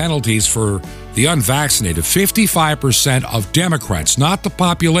draconian penalties for the unvaccinated. 55% of Democrats, not the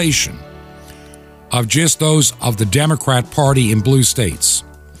population, of just those of the Democrat Party in blue states,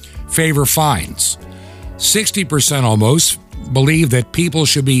 favor fines. 60% almost believe that people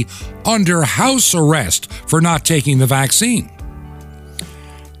should be under house arrest for not taking the vaccine.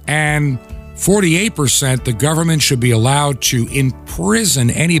 And 48%, the government should be allowed to imprison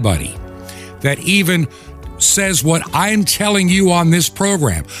anybody that even says what I'm telling you on this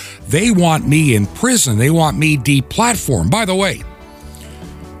program. They want me in prison. They want me deplatformed. By the way,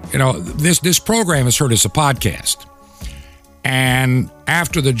 this program is heard as a podcast. And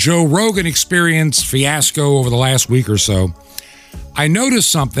after the Joe Rogan Experience fiasco over the last week or so, I noticed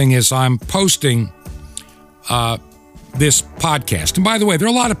something as I'm posting this podcast. And by the way, there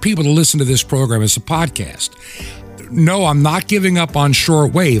are a lot of people that listen to this program as a podcast. No, I'm not giving up on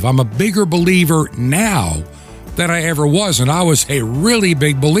shortwave. I'm a bigger believer now than I ever was, and I was a really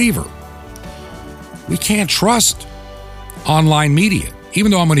big believer. We can't trust online media,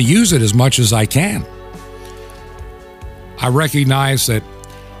 even though I'm going to use it as much as I can. I recognize that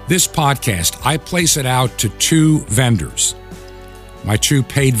this podcast, I place it out to 2 vendors, my 2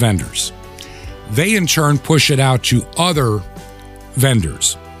 paid vendors. They in turn push it out to other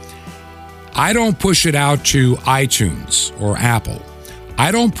vendors. I don't push it out to iTunes or Apple.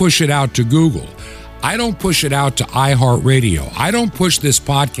 I don't push it out to Google. I don't push it out to iHeartRadio. I don't push this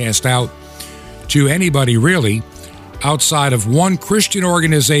podcast out to anybody really outside of one Christian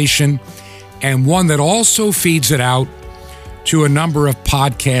organization and one that also feeds it out to a number of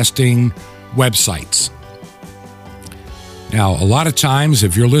podcasting websites. Now, a lot of times,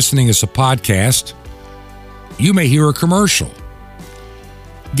 if you're listening as a podcast, you may hear a commercial.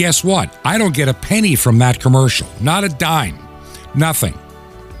 Guess what? I don't get a penny from that commercial. Not a dime. Nothing.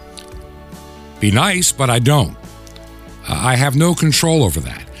 Be nice, but I don't. I have no control over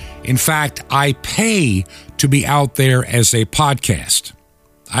that. In fact, I pay to be out there as a podcast.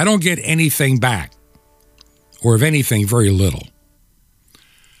 I don't get anything back, or if anything, very little.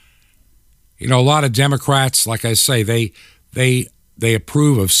 You know, a lot of Democrats, like I say, they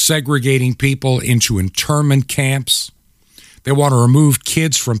approve of segregating people into internment camps. They want to remove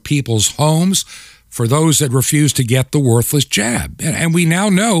kids from people's homes for those that refuse to get the worthless jab. And we now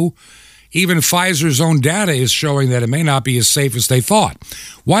know even Pfizer's own data is showing that it may not be as safe as they thought.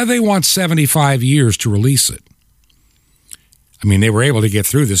 Why do they want 75 years to release it? I mean, they were able to get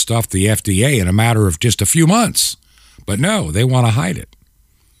through this stuff, the FDA, in a matter of just a few months. But no, they want to hide it.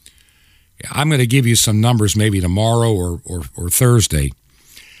 I'm going to give you some numbers maybe tomorrow or Thursday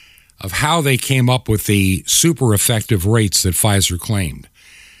of how they came up with the super effective rates that Pfizer claimed.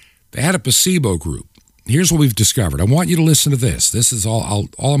 They had a placebo group. Here's what we've discovered. I want you to listen to this. This is all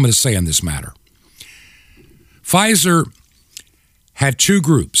I'm going to say on this matter. Pfizer had 2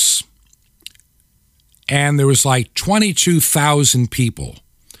 groups, and there was like 22,000 people,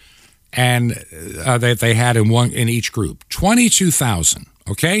 and that they had in each group. 22,000,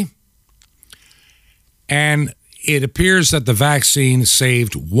 okay? And it appears that the vaccine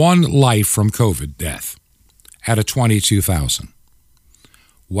saved 1 life from COVID death out of 22,000.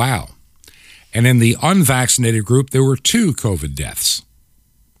 Wow. And in the unvaccinated group, there were 2 COVID deaths.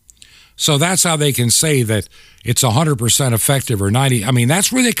 So that's how they can say that it's 100% effective or 90. I mean,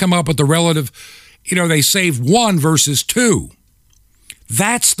 that's where they come up with the relative, they save 1 versus 2.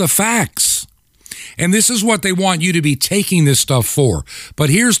 That's the facts. And this is what they want you to be taking this stuff for. But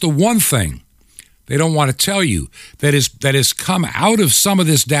here's the one thing they don't want to tell you that has come out of some of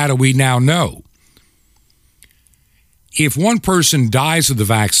this data we now know. If 1 person dies of the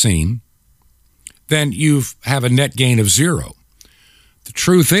vaccine, then you have a net gain of 0. The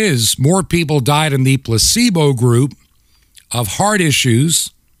truth is, more people died in the placebo group of heart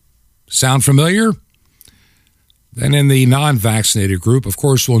issues, sound familiar, than in the non-vaccinated group. Of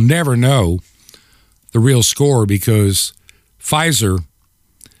course, we'll never know the real score because Pfizer,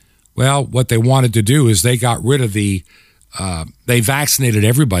 well, what they wanted to do is they got rid of they vaccinated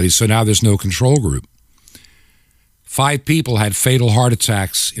everybody, so now there's no control group. 5 people had fatal heart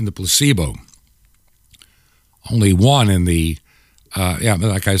attacks in the placebo. Only 1 in the,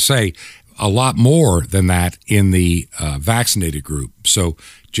 like I say, a lot more than that in the vaccinated group. So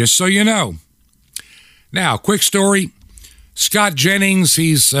just so you know. Now, quick story. Scott Jennings,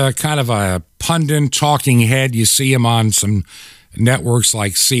 he's kind of a pundit, talking head. You see him on some networks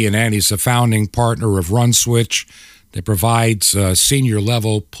like CNN. He's a founding partner of RunSwitch that provides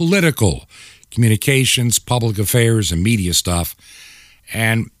senior-level political communications, public affairs, and media stuff.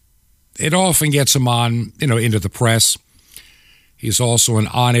 And it often gets him on, into the press. He's also an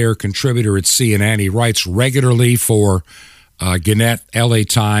on-air contributor at CNN. He writes regularly for Gannett, LA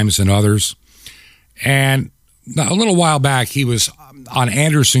Times, and others. And a little while back, he was on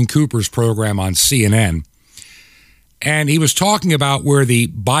Anderson Cooper's program on CNN. And he was talking about where the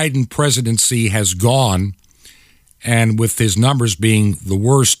Biden presidency has gone, and with his numbers being the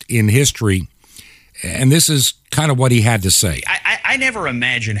worst in history. And this is kind of what he had to say. I never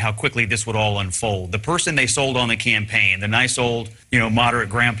imagined how quickly this would all unfold. The person they sold on the campaign, the nice old, moderate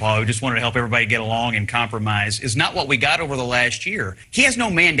grandpa who just wanted to help everybody get along and compromise, is not what we got over the last year. He has no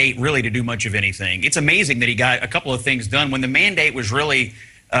mandate really to do much of anything. It's amazing that he got a couple of things done when the mandate was really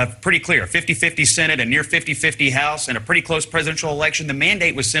pretty clear. 50-50 Senate, a near 50-50 House, and a pretty close presidential election. The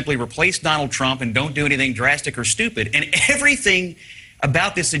mandate was simply replace Donald Trump and don't do anything drastic or stupid. And everything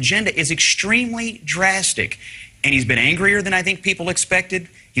about this agenda is extremely drastic. And he's been angrier than I think people expected.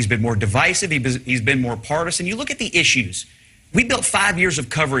 He's been more divisive. He's been more partisan. You look at the issues. We built 5 years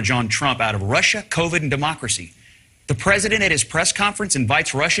of coverage on Trump out of Russia, COVID, and democracy. The president at his press conference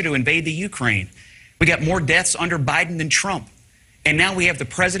invites Russia to invade the Ukraine. We got more deaths under Biden than Trump. And now we have the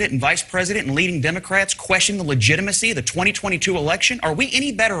president and vice president and leading Democrats question the legitimacy of the 2022 election. Are we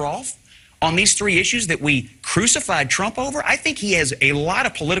any better off on these three issues that we crucified Trump over? I think he has a lot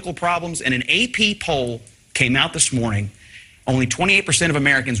of political problems, and an AP poll came out this morning. Only 28% of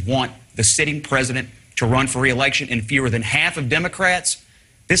Americans want the sitting president to run for re-election, and fewer than half of Democrats.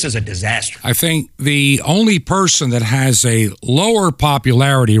 This is a disaster. I think the only person that has a lower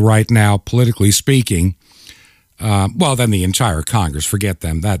popularity right now, politically speaking, than the entire Congress, forget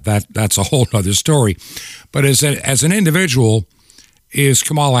them. That's a whole other story. But as an individual, is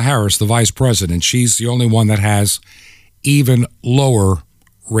Kamala Harris, the vice president. She's the only one that has even lower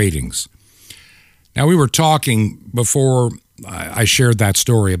ratings. Now, we were talking before I shared that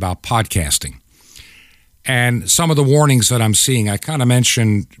story about podcasting. And some of the warnings that I'm seeing, I kind of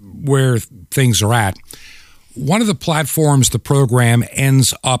mentioned where things are at. One of the platforms the program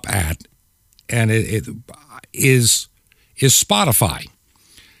ends up at, and it is Spotify.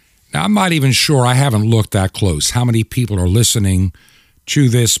 Now, I'm not even sure, I haven't looked that close, how many people are listening to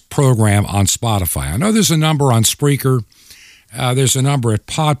this program on Spotify. I know there's a number on Spreaker. There's a number at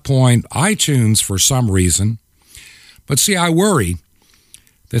Podpoint, iTunes for some reason. But see, I worry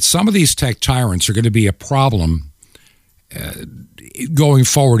that some of these tech tyrants are going to be a problem going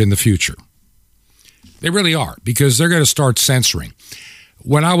forward in the future. They really are, because they're going to start censoring.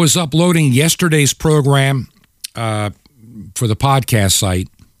 When I was uploading yesterday's program for the podcast site,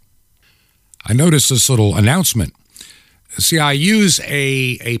 I noticed this little announcement. See, I use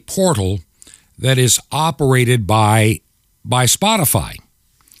a portal that is operated by Spotify,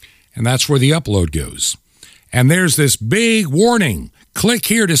 and that's where the upload goes. And there's this big warning, click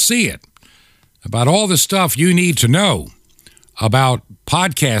here to see it, about all the stuff you need to know about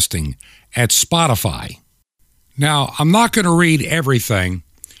podcasting at Spotify. Now, I'm not going to read everything,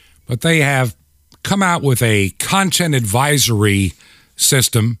 but they have come out with a content advisory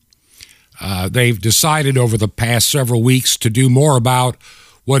system. They've decided over the past several weeks to do more about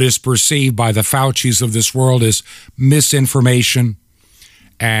what is perceived by the Faucis of this world as misinformation.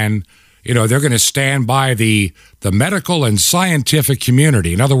 And, they're going to stand by the medical and scientific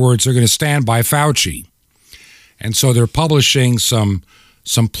community. In other words, they're going to stand by Fauci. And so they're publishing some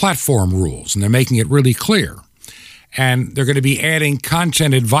platform rules, and they're making it really clear. And they're going to be adding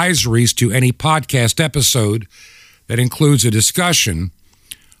content advisories to any podcast episode that includes a discussion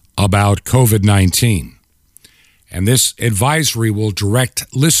about COVID-19. And this advisory will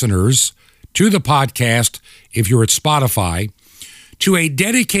direct listeners to the podcast, if you're at Spotify, to a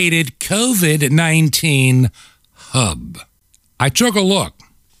dedicated COVID-19 hub. I took a look,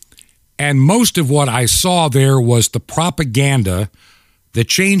 and most of what I saw there was the propaganda, the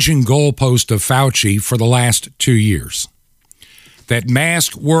changing goalpost of Fauci for the last 2 years. That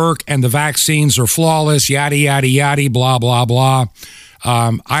masks work and the vaccines are flawless, yada, yada, yada, blah, blah, blah.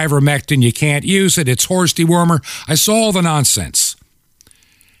 Ivermectin, you can't use it. It's horse dewormer. I saw all the nonsense.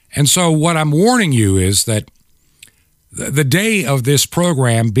 And so what I'm warning you is that the day of this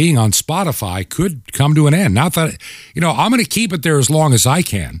program being on Spotify could come to an end. Not that, I'm going to keep it there as long as I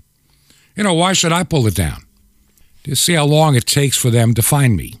can. Why should I pull it down? To see how long it takes for them to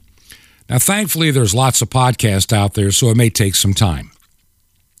find me. Now, thankfully, there's lots of podcasts out there, so it may take some time.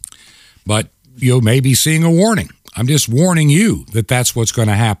 But you may be seeing a warning. I'm just warning you that that's what's going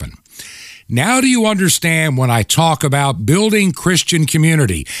to happen. Now do you understand when I talk about building Christian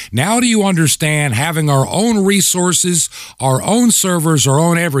community? Now do you understand having our own resources, our own servers, our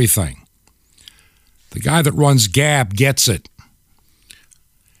own everything? The guy that runs Gab gets it.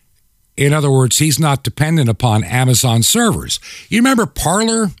 In other words, he's not dependent upon Amazon servers. You remember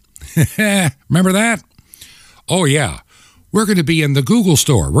Parler? Remember that? Oh, yeah. We're going to be in the Google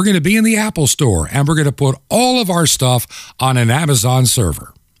store. We're going to be in the Apple store. And we're going to put all of our stuff on an Amazon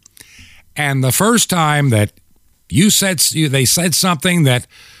server. And the first time that they said something that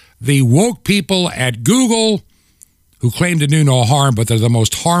the woke people at Google, who claim to do no harm, but they're the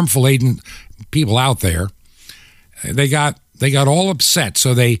most harmful people out there, they got all upset.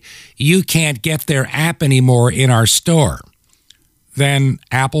 So you can't get their app anymore in our store. Then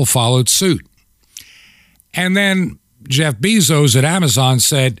Apple followed suit. And then Jeff Bezos at Amazon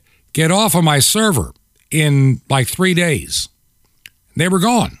said, get off of my server in like 3 days. They were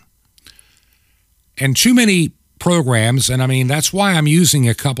gone. And too many programs, and that's why I'm using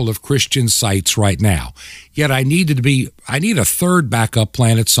a couple of Christian sites right now. Yet I need a third backup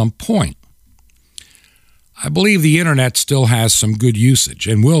plan at some point. I believe the internet still has some good usage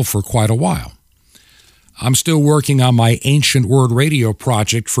and will for quite a while. I'm still working on my Ancient Word Radio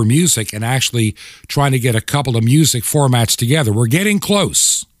project for music and actually trying to get a couple of music formats together. We're getting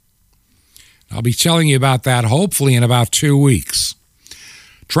close. I'll be telling you about that hopefully in about 2 weeks.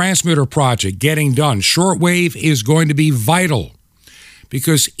 Transmitter project getting done. Shortwave is going to be vital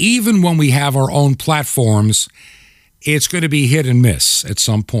because even when we have our own platforms, it's going to be hit and miss at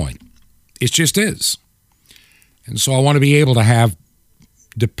some point. It just is. And so I want to be able to have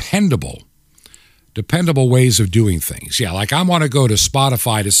dependable ways of doing things. Yeah, like I want to go to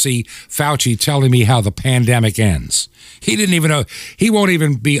Spotify to see Fauci telling me how the pandemic ends. He didn't even know. He won't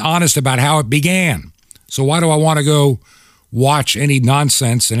even be honest about how it began. So why do I want to go watch any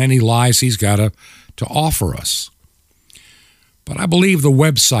nonsense and any lies he's got to offer us? But I believe the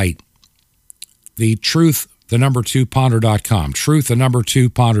website, the truth, the number 2ponder.com, truth, the number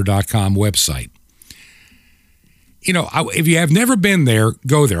 2ponder.com website. You know, if you have never been there,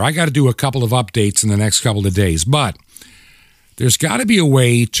 go there. I got to do a couple of updates in the next couple of days, but there's got to be a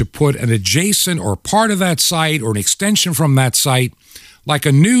way to put an adjacent or part of that site or an extension from that site, like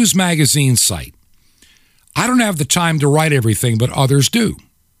a news magazine site. I don't have the time to write everything, but others do.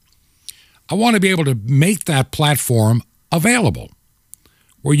 I want to be able to make that platform available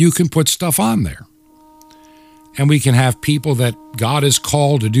where you can put stuff on there. And we can have people that God has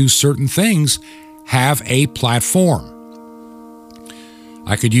called to do certain things have a platform.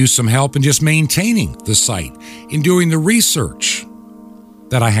 I could use some help in just maintaining the site, in doing the research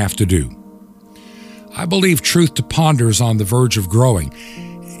that I have to do. I believe Truth to Ponder is on the verge of growing.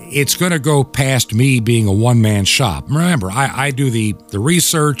 It's going to go past me being a one-man shop. Remember, I do the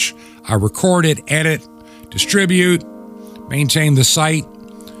research, I record it, edit, distribute, maintain the site,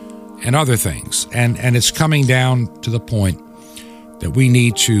 and other things. And it's coming down to the point that we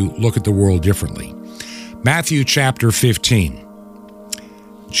need to look at the world differently. Matthew chapter 15.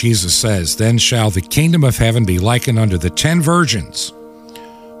 Jesus says, "Then shall the kingdom of heaven be likened unto the 10 virgins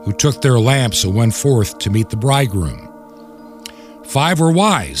who took their lamps and went forth to meet the bridegroom. 5 were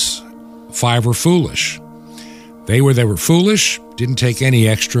wise, 5 were foolish. They were foolish, didn't take any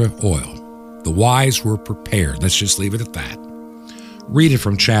extra oil. The wise were prepared." Let's just leave it at that. Read it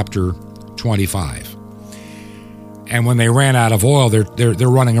from chapter 25. And when they ran out of oil, they're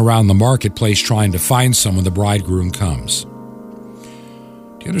running around the marketplace trying to find someone. The bridegroom comes.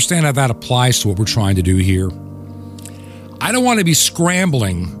 Do you understand how that applies to what we're trying to do here? I don't want to be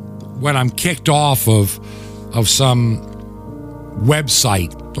scrambling when I'm kicked off of some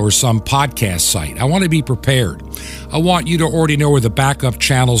website or some podcast site. I want to be prepared. I want you to already know where the backup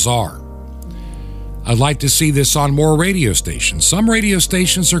channels are. I'd like to see this on more radio stations. Some radio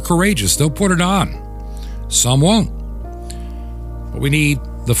stations are courageous. They'll put it on. Some won't. But we need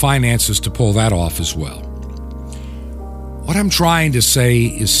the finances to pull that off as well. What I'm trying to say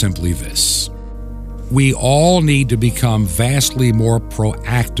is simply this. We all need to become vastly more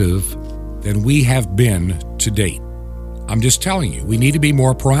proactive than we have been to date. I'm just telling you, we need to be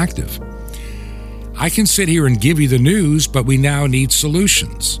more proactive. I can sit here and give you the news, but we now need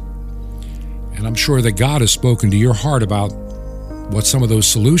solutions. And I'm sure that God has spoken to your heart about what some of those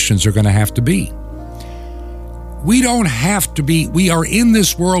solutions are going to have to be. We are in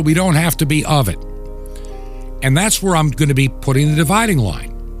this world, we don't have to be of it. And that's where I'm going to be putting the dividing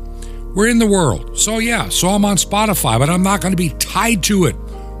line. We're in the world. So I'm on Spotify, but I'm not going to be tied to it,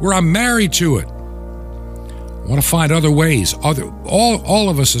 where I'm married to it. I want to find other ways. All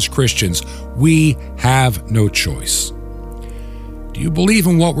of us as Christians, we have no choice. Do you believe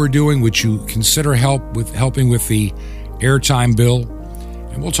in what we're doing? Would you consider helping with the airtime bill?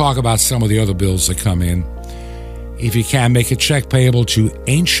 And we'll talk about some of the other bills that come in. If you can, make a check payable to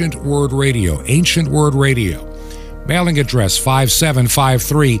Ancient Word Radio. Ancient Word Radio. Mailing address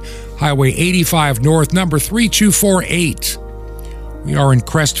 5753 Highway 85 North, number 3248. We are in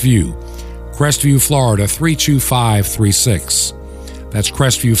Crestview, Florida 32536. That's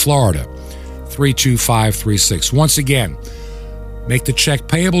Crestview, Florida 32536. Once again, make the check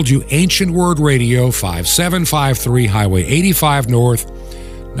payable to Ancient Word Radio, 5753 Highway 85 North,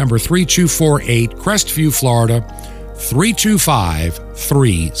 number 3248, Crestview, Florida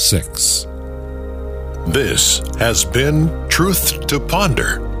 32536. This has been Truth to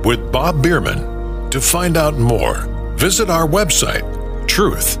Ponder with Bob Bierman. To find out more, visit our website,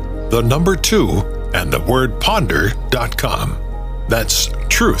 truth, the number 2, and the word ponder.com. That's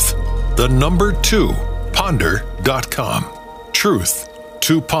truth, the number 2, ponder.com. Truth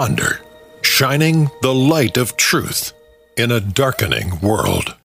to Ponder, shining the light of truth in a darkening world.